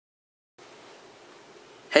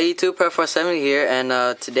Hey YouTube, Pro470 here, and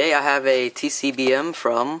today I have a TCBM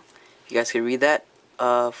from, you guys can read that,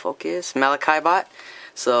 focus, Malakibot.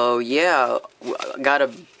 So yeah, got a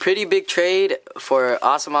pretty big trade for an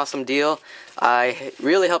awesome deal. I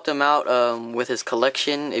really helped him out with his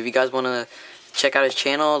collection. If you guys want to check out his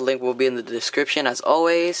channel, link will be in the description as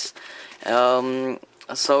always.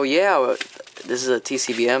 So yeah, this is a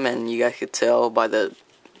TCBM, and you guys could tell by the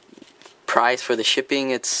price for the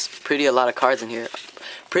shipping, it's a lot of cards in here.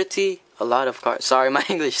 A lot of cards. Sorry, my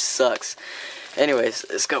English sucks. Anyways,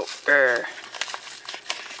 let's go.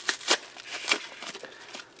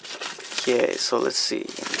 Okay, so let's see. In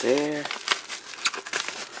there.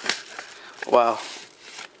 Wow.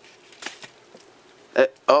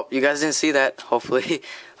 Oh, you guys didn't see that. Hopefully.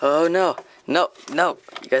 Oh no. No.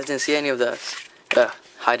 You guys didn't see any of those.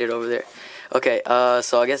 Hide it over there. Okay,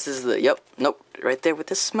 so I guess this is the, nope, right there with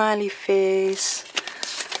the smiley face.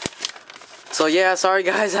 So yeah, sorry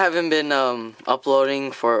guys, I haven't been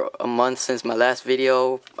uploading for a month since my last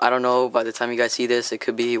video. I don't know, by the time you guys see this, it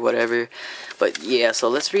could be whatever. But yeah, so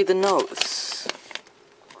let's read the notes.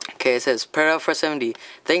 Okay, it says, Pro470,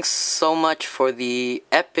 thanks so much for the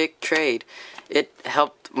epic trade. It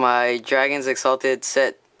helped my Dragon's Exalted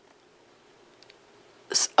set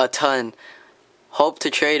a ton. Hope to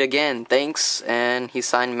trade again. Thanks. And he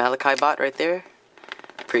signed Malakibot right there.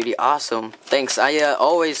 Pretty awesome. Thanks. I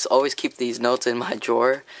always keep these notes in my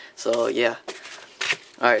drawer. So yeah.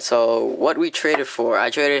 Alright, so what we traded for. I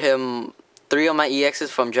traded him 3 of my EXs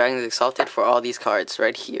from Dragon's Exalted for all these cards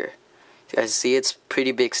right here. You guys see it's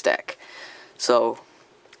pretty big stack. So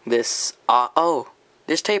this oh,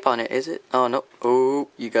 there's tape on it, is it? Oh no. Oh,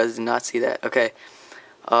 you guys did not see that. Okay.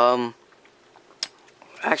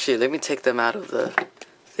 Actually, let me take them out of the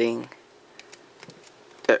thing.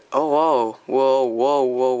 Oh,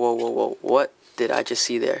 whoa. What did I just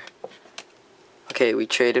see there? Okay, we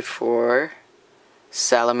traded for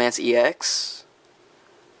Salamence EX.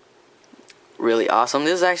 Really awesome.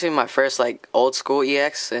 This is actually my first, like, old school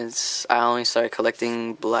EX since I only started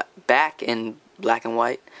collecting back in black and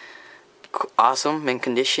white. Awesome, mint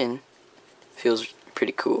condition. Feels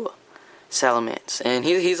pretty cool. Salamence. And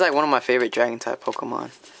he's like one of my favorite dragon type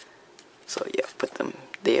Pokemon. So yeah, put them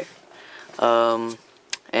there.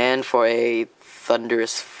 And for a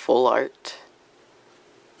Thunderous full art.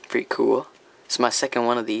 Pretty cool. It's my second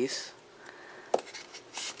one of these.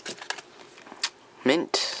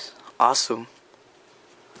 Mint. Awesome.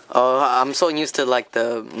 I'm so used to like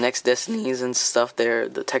the Next Destinies and stuff there,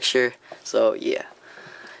 the texture. So yeah.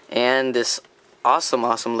 And this awesome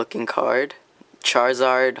looking card.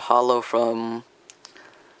 Charizard Holo from,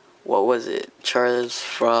 what was it?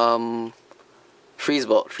 From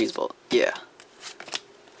Freezebolt. Yeah.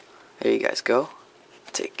 There you guys go.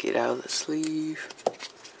 Take it out of the sleeve.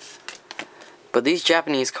 But these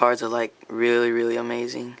Japanese cards are like really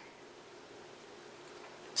amazing.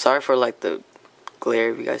 Sorry for like the glare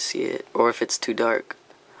if you guys see it, or if it's too dark.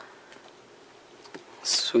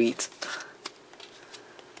 Sweet.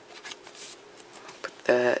 Put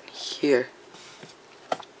that here.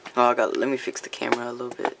 Oh, let me fix the camera a little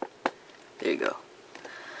bit. There you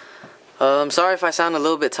go. Sorry if I sound a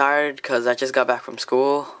little bit tired because I just got back from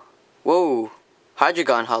school. Whoa,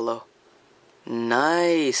 Hydreigon Holo.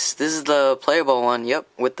 Nice. This is the playable one, yep,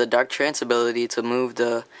 with the Dark Trance ability to move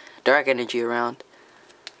the dark energy around.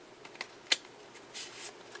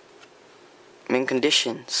 Mint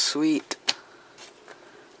condition, sweet.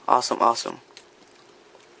 Awesome.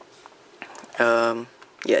 Yeah,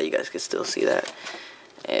 you guys can still see that.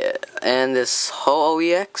 And this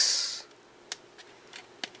Ho-EX.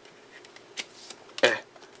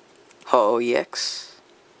 Ho-EX.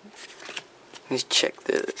 Let's check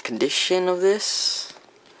the condition of this.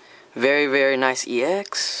 Very nice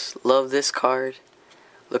EX. Love this card.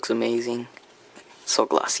 Looks amazing. So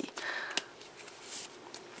glossy.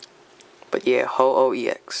 But yeah,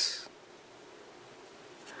 Ho-EX.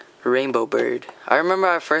 Rainbow Bird. I remember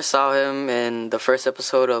I first saw him in the first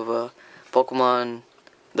episode of Pokemon,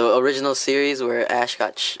 the original series where Ash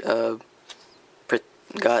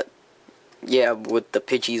with the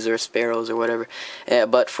Pidgeys or Sparrows or whatever. Yeah,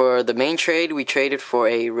 but for the main trade, we traded for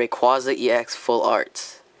a Rayquaza EX full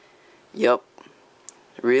art. Yup.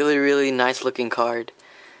 Really nice looking card.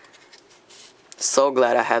 So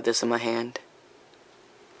glad I have this in my hand.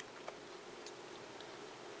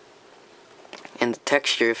 And the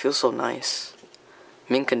texture, it feels so nice.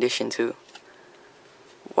 Mint condition too.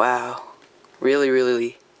 Wow.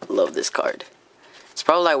 Really love this card. It's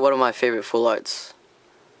probably like one of my favorite full arts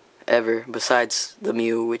ever, besides the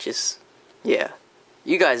Mew, which is, yeah.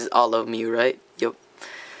 You guys all love Mew, right? Yup.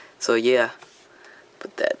 So yeah.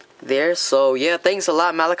 Put that there. So yeah, thanks a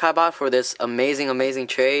lot, Malakibot, for this amazing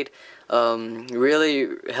trade. Really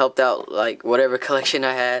helped out like whatever collection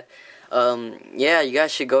I had. Yeah, you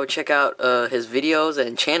guys should go check out his videos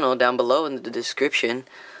and channel down below in the description.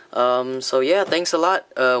 So yeah, thanks a lot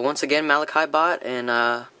once again, Malakibot, and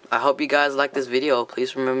I hope you guys like this video.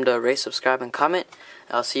 Please remember to rate, subscribe, and comment.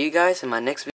 I'll see you guys in my next video.